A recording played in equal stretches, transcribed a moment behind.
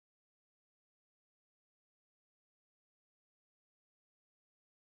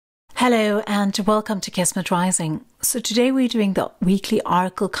Hello and welcome to Kismet Rising. So today we're doing the weekly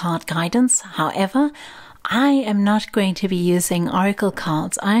oracle card guidance. However, I am not going to be using oracle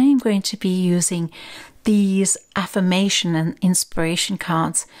cards. I am going to be using these affirmation and inspiration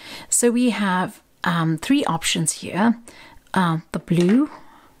cards. So we have three options here. The blue,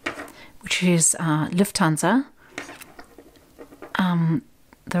 which is Lufthansa. The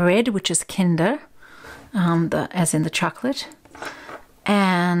red, which is Kinder, as in the chocolate.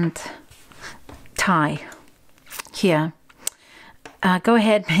 And Thai here. Go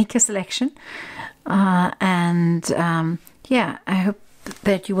ahead, make a selection. Yeah, I hope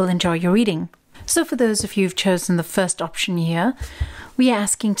that you will enjoy your reading. So for those of you who've chosen the first option here, we are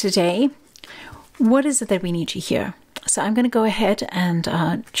asking today, what is it that we need to hear? So I'm going to go ahead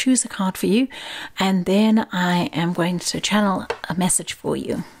and choose a card for you, and then I am going to channel a message for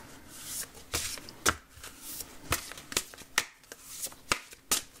you.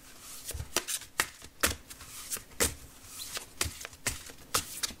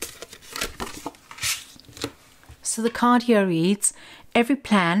 So the card here reads, "Every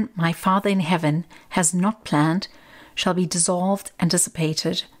plan my Father in heaven has not planned shall be dissolved and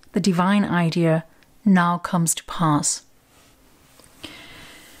dissipated. The divine idea now comes to pass."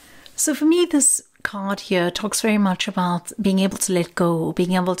 So for me, this card here talks very much about being able to let go,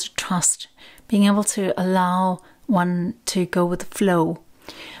 being able to trust, being able to allow one to go with the flow,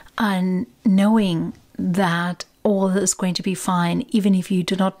 and knowing that all is going to be fine, even if you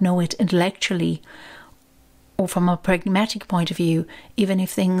do not know it intellectually, or from a pragmatic point of view, even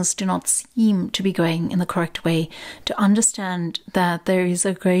if things do not seem to be going in the correct way, to understand that there is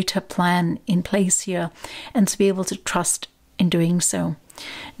a greater plan in place here and to be able to trust in doing so.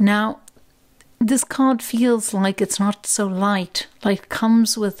 Now, this card feels like it's not so light, like it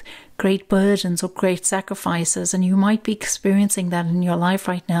comes with great burdens or great sacrifices, and you might be experiencing that in your life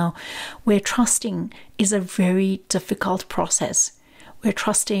right now, where trusting is a very difficult process, where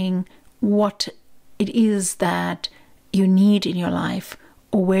trusting what it is that you need in your life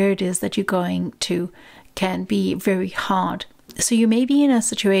or where it is that you're going to can be very hard. So you may be in a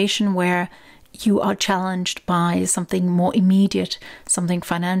situation where you are challenged by something more immediate, something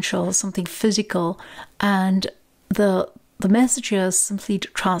financial, something physical, and the message is simply to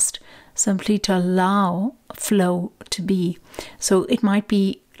trust, simply to allow flow to be. So it might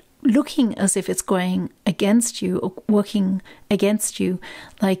be looking as if it's going against you or working against you,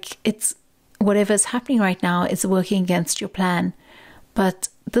 like it's whatever is happening right now is working against your plan. But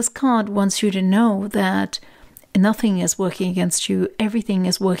this card wants you to know that nothing is working against you. Everything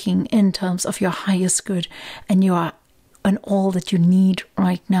is working in terms of your highest good, and you are and all that you need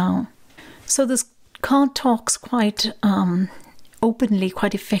right now. So this card talks quite openly,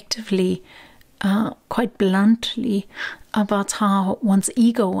 quite effectively, quite bluntly about how one's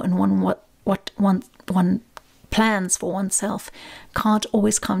ego and what one plans for oneself can't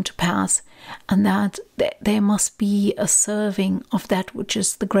always come to pass, and that there must be a serving of that which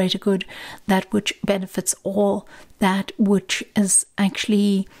is the greater good, that which benefits all, that which is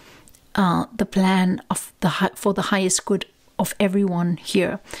actually the plan of for the highest good of everyone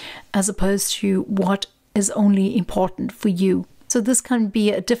here, as opposed to what is only important for you. So this can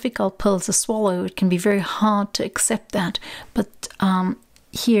be a difficult pill to swallow. It can be very hard to accept that, but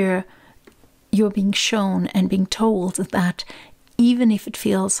here you're being shown and being told that even if it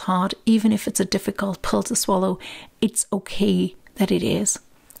feels hard, even if it's a difficult pill to swallow, it's okay that it is.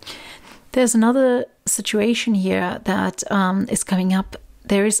 There's another situation here that is coming up.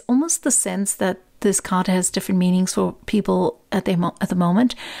 There is almost the sense that this card has different meanings for people at the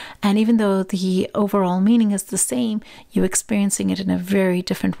moment, and even though the overall meaning is the same, you're experiencing it in a very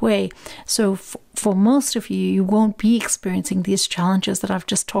different way. So for most of you, you won't be experiencing these challenges that I've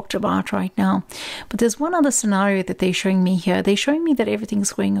just talked about right now. But there's one other scenario that they're showing me here. They're showing me that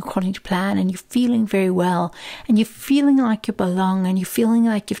everything's going according to plan, and you're feeling very well, and you're feeling like you belong, and you're feeling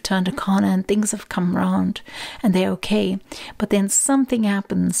like you've turned a corner and things have come around and they're okay. But then something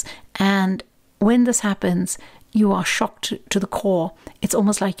happens, and when this happens, you are shocked to the core. It's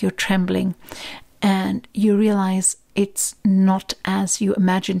almost like you're trembling, and you realize it's not as you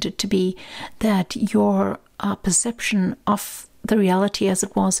imagined it to be, that your perception of the reality as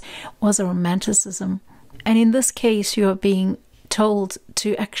it was a romanticism. And in this case, you're being told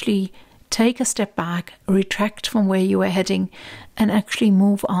to actually take a step back, retract from where you were heading, and actually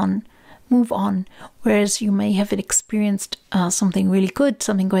move on. Whereas you may have experienced something really good,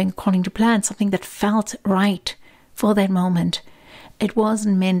 something going according to plan, something that felt right for that moment. It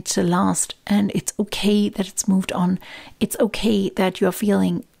wasn't meant to last, and it's okay that it's moved on. It's okay that you're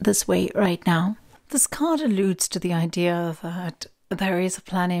feeling this way right now. This card alludes to the idea that there is a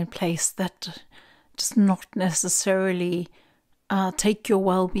plan in place that does not necessarily take your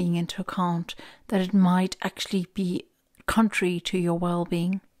well-being into account, that it might actually be contrary to your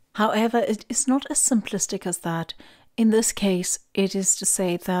well-being. However, it is not as simplistic as that. In this case, it is to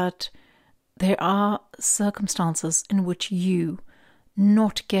say that there are circumstances in which you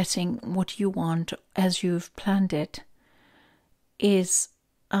not getting what you want as you've planned it is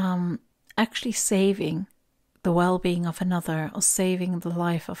actually saving the well-being of another, or saving the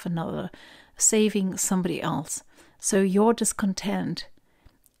life of another, saving somebody else. So your discontent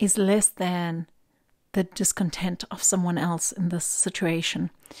is less than the discontent of someone else in this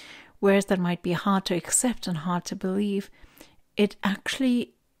situation. Whereas that might be hard to accept and hard to believe, it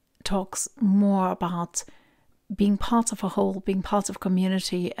actually talks more about being part of a whole, being part of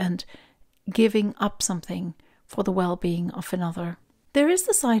community, and giving up something for the well-being of another. There is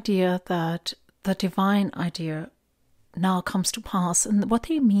this idea that the divine idea now comes to pass, and what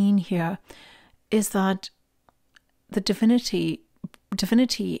they mean here is that the divinity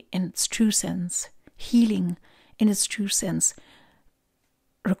in its true sense, healing in its true sense,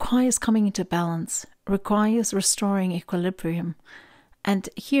 requires coming into balance, requires restoring equilibrium. And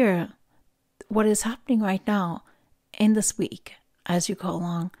here, what is happening right now in this week, as you go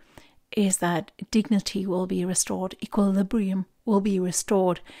along, is that dignity will be restored, equilibrium will be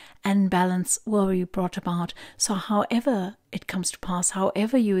restored, and balance will be brought about. So however it comes to pass,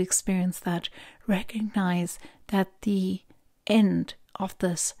 however you experience that, recognize that the end of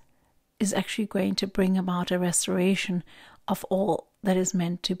this is actually going to bring about a restoration of all that is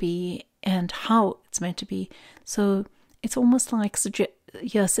meant to be and how it's meant to be. So it's almost like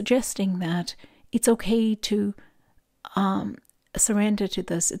you're suggesting that it's okay to surrender to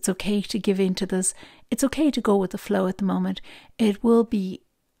this. It's okay to give in to this. It's okay to go with the flow at the moment. It will be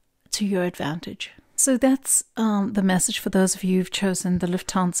to your advantage. So that's the message for those of you who've chosen the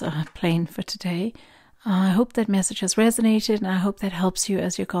Lufthansa plane for today. I hope that message has resonated, and I hope that helps you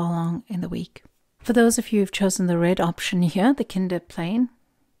as you go along in the week. For those of you who've chosen the red option here, the Kinder plane,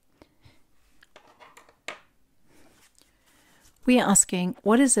 we are asking,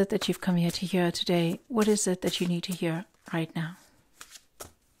 what is it that you've come here to hear today? What is it that you need to hear right now?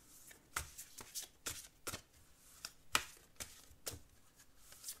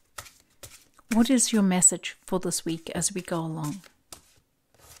 What is your message for this week as we go along?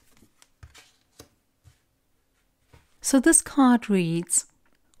 So this card reads,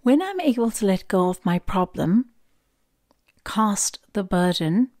 when I'm able to let go of my problem, cast the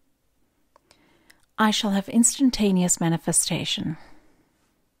burden, I shall have instantaneous manifestation.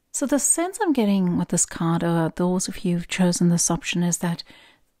 So the sense I'm getting with this card, or those of you who've chosen this option, is that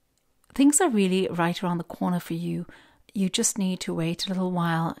things are really right around the corner for you. You just need to wait a little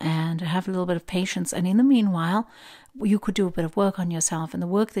while and have a little bit of patience. And in the meanwhile, you could do a bit of work on yourself. And the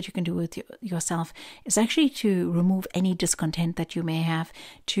work that you can do with yourself is actually to remove any discontent that you may have,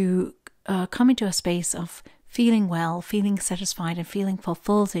 to come into a space of feeling well, feeling satisfied, and feeling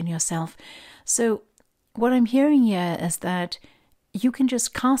fulfilled in yourself. So what I'm hearing here is that you can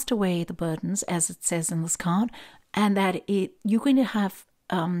just cast away the burdens, as it says in this card, and that you're going to have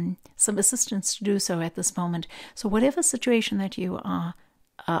some assistance to do so at this moment. So whatever situation that you are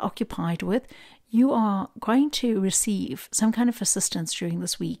occupied with, you are going to receive some kind of assistance during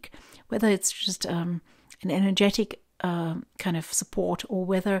this week, whether it's just an energetic kind of support, or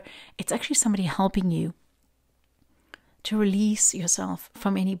whether it's actually somebody helping you to release yourself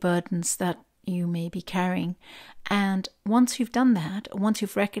from any burdens that you may be carrying. And once you've done that, once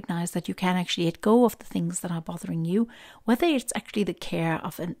you've recognized that you can actually let go of the things that are bothering you, whether it's actually the care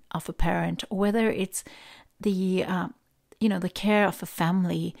of a parent, or whether it's the the care of a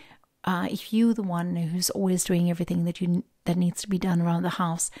family, if you're the one who's always doing everything that needs to be done around the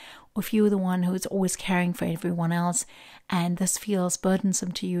house, or if you're the one who's always caring for everyone else, and this feels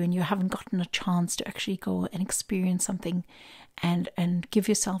burdensome to you, and you haven't gotten a chance to actually go and experience something and give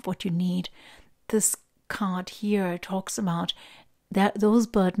yourself what you need, this card here talks about that those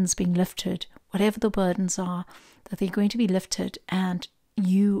burdens being lifted, whatever the burdens are, that they're going to be lifted, and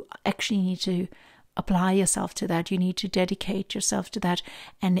you actually need to apply yourself to that. You need to dedicate yourself to that,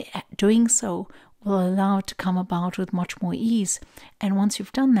 and doing so will allow it to come about with much more ease. And once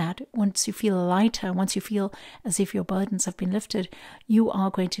you've done that, once you feel lighter, once you feel as if your burdens have been lifted, you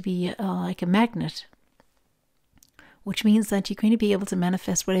are going to be like a magnet, which means that you're going to be able to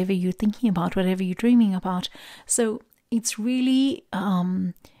manifest whatever you're thinking about, whatever you're dreaming about. So it's really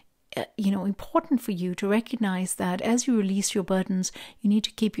important for you to recognize that as you release your burdens, you need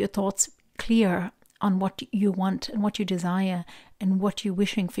to keep your thoughts clear on what you want and what you desire and what you're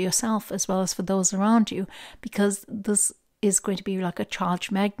wishing for yourself as well as for those around you, because this is going to be like a charge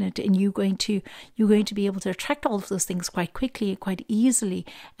magnet, and you're going to be able to attract all of those things quite quickly, quite easily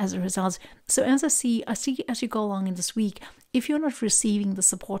as a result. So as I see as you go along in this week, if you're not receiving the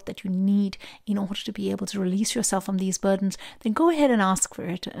support that you need in order to be able to release yourself from these burdens, then go ahead and ask for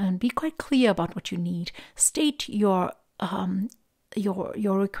it and be quite clear about what you need. State your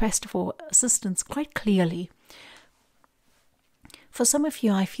request for assistance quite clearly. For some of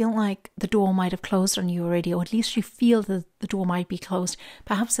you, I feel like the door might have closed on you already, or at least you feel that the door might be closed.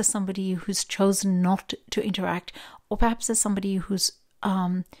 Perhaps there's somebody who's chosen not to interact, or perhaps there's somebody who's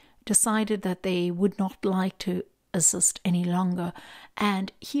decided that they would not like to assist any longer.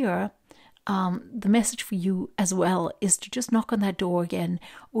 And here, the message for you as well is to just knock on that door again,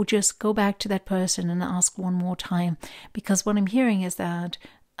 or just go back to that person and ask one more time. Because what I'm hearing is that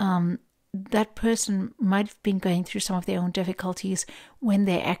that person might have been going through some of their own difficulties when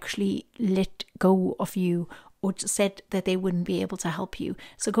they actually let go of you or said that they wouldn't be able to help you.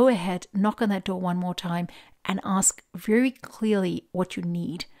 So go ahead, knock on that door one more time and ask very clearly what you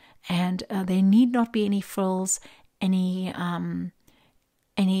need. And there need not be any frills, anything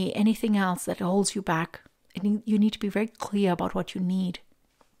else that holds you back. You need to be very clear about what you need.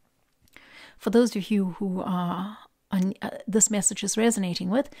 For those of you who are this message is resonating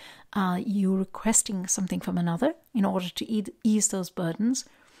with, you requesting something from another in order to ease those burdens,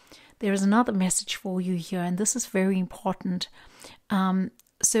 there is another message for you here, and this is very important.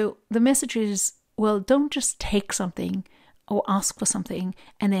 So the message is, well, don't just take something or ask for something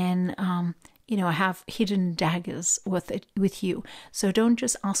and then have hidden daggers with you. So don't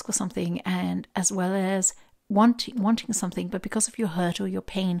just ask for something and as well as wanting something, but because of your hurt or your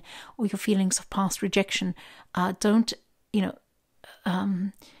pain or your feelings of past rejection, don't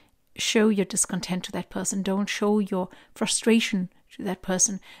show your discontent to that person. Don't show your frustration to that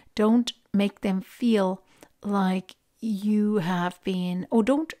person. Don't make them feel like you have been, or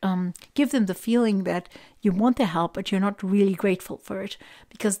don't give them the feeling that you want their help but you're not really grateful for it,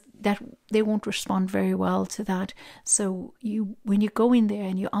 because that they won't respond very well to that. So when you go in there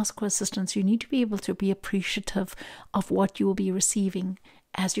and you ask for assistance, you need to be able to be appreciative of what you will be receiving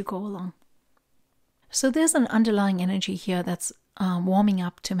as you go along. So there's an underlying energy here that's warming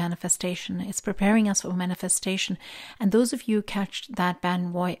up to manifestation. It's preparing us for manifestation. And those of you who catch that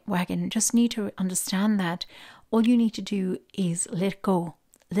bandwagon just need to understand that all you need to do is let go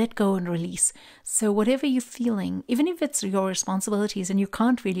and release. So whatever you're feeling, even if it's your responsibilities and you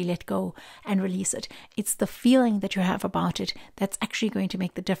can't really let go and release it, it's the feeling that you have about it that's actually going to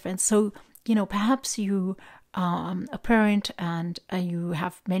make the difference. So, perhaps you are a parent and you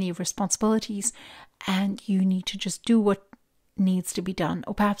have many responsibilities and you need to just do what needs to be done.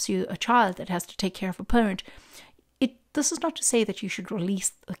 Or perhaps you're a child that has to take care of a parent. This is not to say that you should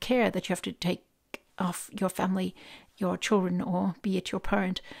release the care that you have to take of your family, your children, or be it your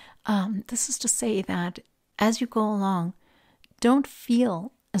parent. This is to say that as you go along, don't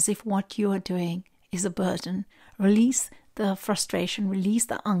feel as if what you are doing is a burden. Release the frustration, release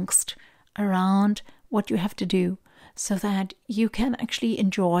the angst around what you have to do so that you can actually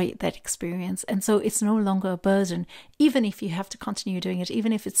enjoy that experience. And so it's no longer a burden, even if you have to continue doing it,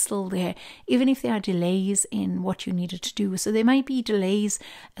 even if it's still there, even if there are delays in what you needed to do. So there might be delays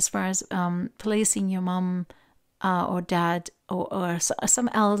as far as placing your mum or dad or some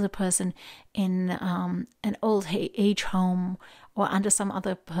elder person in an old age home or under some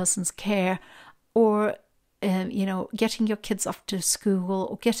other person's care, or getting your kids off to school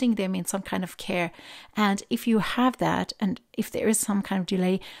or getting them in some kind of care. And if you have that, and if there is some kind of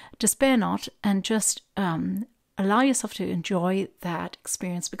delay, despair not and just allow yourself to enjoy that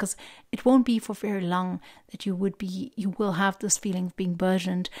experience, because it won't be for very long that you will have this feeling of being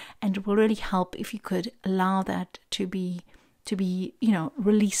burdened, and it will really help if you could allow that to be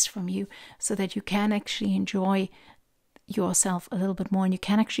released from you, so that you can actually enjoy yourself a little bit more, and you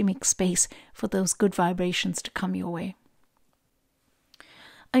can actually make space for those good vibrations to come your way.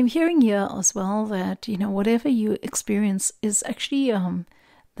 I'm hearing here as well that whatever you experience is actually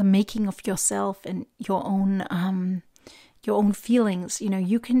the making of yourself and your own feelings.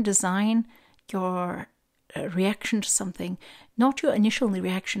 You can design your reaction to something, not your initial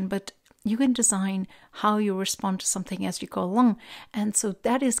reaction, but you can design how you respond to something as you go along. And so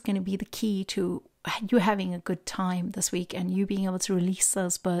that is going to be the key to you having a good time this week, and you being able to release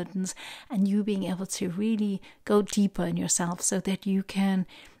those burdens, and you being able to really go deeper in yourself, so that you can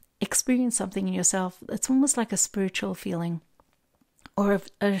experience something in yourself that's almost like a spiritual feeling, or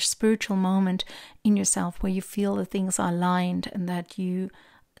a spiritual moment in yourself where you feel that things are aligned and that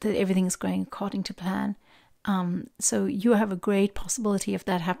everything's going according to plan. So you have a great possibility of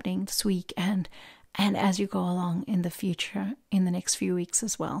that happening this week, and and as you go along in the future, in the next few weeks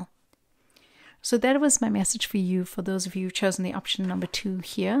as well. So that was my message for you, for those of you who've chosen the option number 2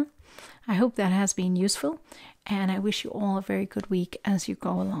 here. I hope that has been useful, and I wish you all a very good week as you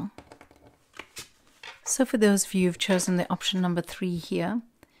go along. So for those of you who've chosen the option number 3 here,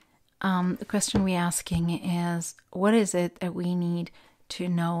 the question we're asking is, what is it that we need to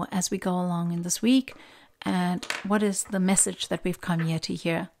know as we go along in this week? And what is the message that we've come here to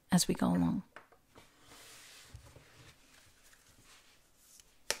hear as we go along?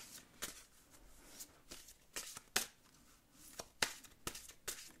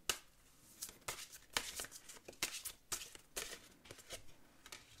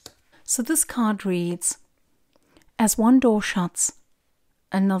 So this card reads, as one door shuts,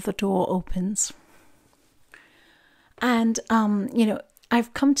 another door opens. And,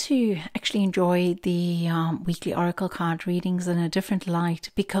 I've come to actually enjoy the weekly oracle card readings in a different light,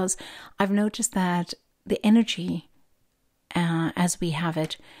 because I've noticed that the energy, as we have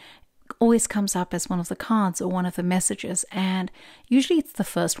it, always comes up as one of the cards or one of the messages. And usually it's the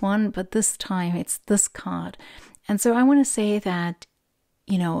first one, but this time it's this card. And so I want to say that,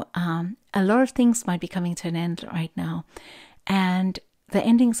 a lot of things might be coming to an end right now. And the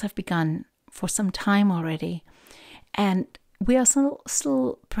endings have begun for some time already. And we are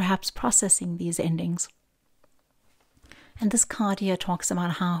still perhaps processing these endings. And this card here talks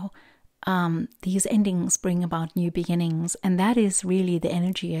about how these endings bring about new beginnings. And that is really the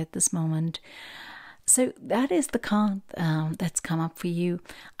energy at this moment. So that is the card that's come up for you.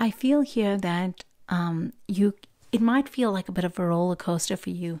 I feel here that it might feel like a bit of a roller coaster for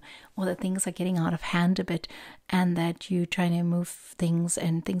you, or that things are getting out of hand a bit, and that you're trying to move things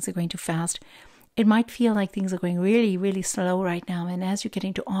and things are going too fast. It might feel like things are going really, really slow right now. And as you get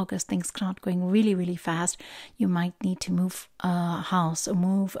into August, things start going really, really fast. You might need to move a house or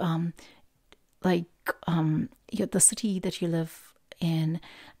move the city that you live in,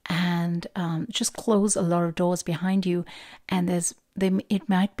 and just close a lot of doors behind you. And it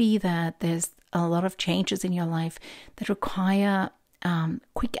might be that there's a lot of changes in your life that require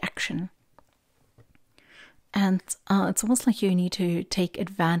quick action. And it's almost like you need to take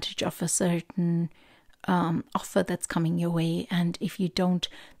advantage of a certain offer that's coming your way. And if you don't,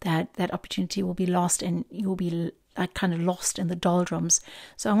 that opportunity will be lost, and you'll be kind of lost in the doldrums.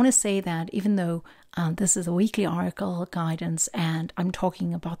 So I want to say that even though this is a weekly oracle guidance and I'm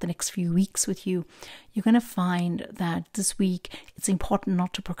talking about the next few weeks with you, you're going to find that this week it's important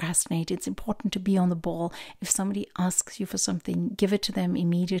not to procrastinate. It's important to be on the ball. If somebody asks you for something, give it to them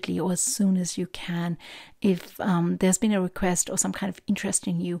immediately or as soon as you can. If there's been a request or some kind of interest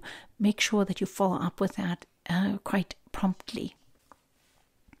in you, make sure that you follow up with that quite promptly.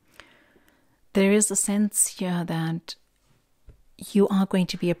 There is a sense here that you are going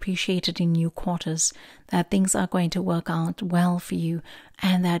to be appreciated in new quarters, that things are going to work out well for you,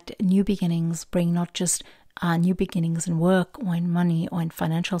 and that new beginnings bring not just new beginnings in work or in money or in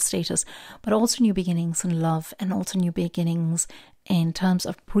financial status, but also new beginnings in love, and also new beginnings in terms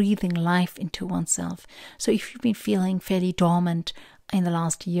of breathing life into oneself. So if you've been feeling fairly dormant in the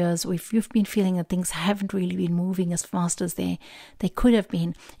last years, or if you've been feeling that things haven't really been moving as fast as they could have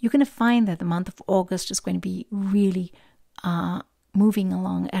been, you're going to find that the month of August is going to be really moving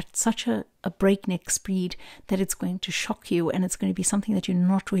along at such a breakneck speed that it's going to shock you, and it's going to be something that you're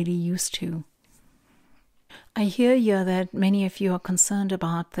not really used to. I hear here that many of you are concerned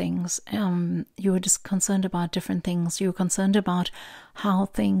about things. You are just concerned about different things. You're concerned about how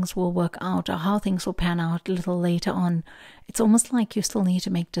things will work out or how things will pan out a little later on. It's almost like you still need to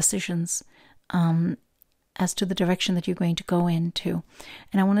make decisions as to the direction that you're going to go into.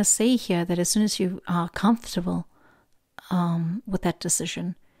 And I want to say here that as soon as you are comfortable with that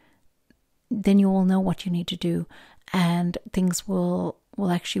decision, then you will know what you need to do, and things will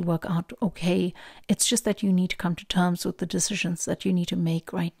actually work out okay. It's just that you need to come to terms with the decisions that you need to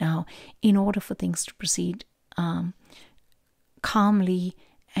make right now in order for things to proceed calmly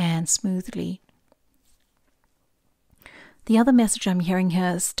and smoothly. The other message I'm hearing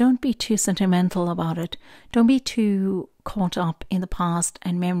here is don't be too sentimental about it. Don't be too caught up in the past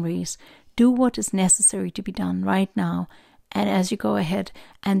and memories. Do what is necessary to be done right now and as you go ahead,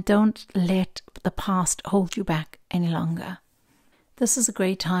 and don't let the past hold you back any longer. This is a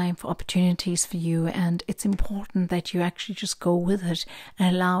great time for opportunities for you, and it's important that you actually just go with it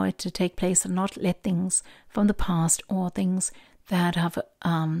and allow it to take place, and not let things from the past or things that have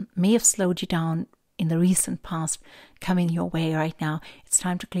may have slowed you down in the recent past coming your way right now. It's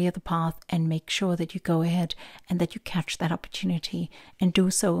time to clear the path and make sure that you go ahead and that you catch that opportunity and do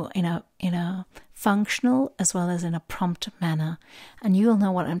so in a functional as well as in a prompt manner. And you'll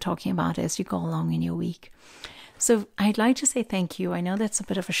know what I'm talking about as you go along in your week. So I'd like to say thank you. I know that's a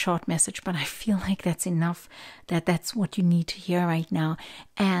bit of a short message, but I feel like that's enough, that's what you need to hear right now.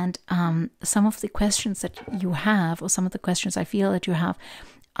 And some of the questions that you have, or some of the questions I feel that you have,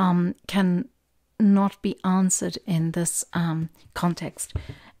 can not be answered in this context.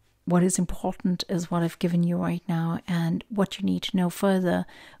 What is important is what I've given you right now, and what you need to know further.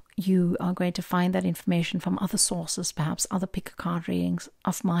 You are going to find that information from other sources, perhaps other pick a card readings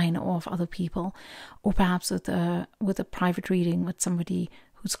of mine or of other people, or perhaps with a private reading with somebody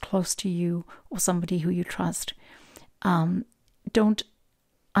who's close to you or somebody who you trust. Don't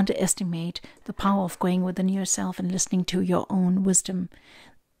underestimate the power of going within yourself and listening to your own wisdom.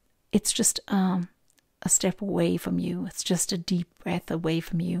 It's just a step away from you. It's just a deep breath away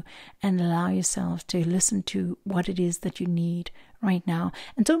from you, and allow yourself to listen to what it is that you need right now.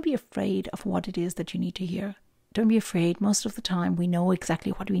 And don't be afraid of what it is that you need to hear. Don't be afraid. Most of the time we know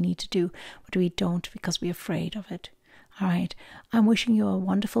exactly what we need to do, but we don't because we're afraid of it. All right. I'm wishing you a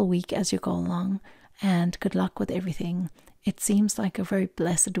wonderful week as you go along, and good luck with everything. It seems like a very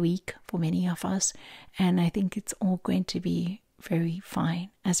blessed week for many of us, and I think it's all going to be very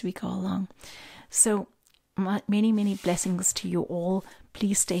fine as we go along. So many, many blessings to you all.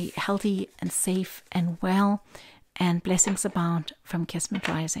 Please stay healthy and safe and well, and blessings abound from Kismet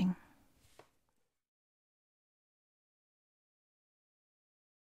Rising.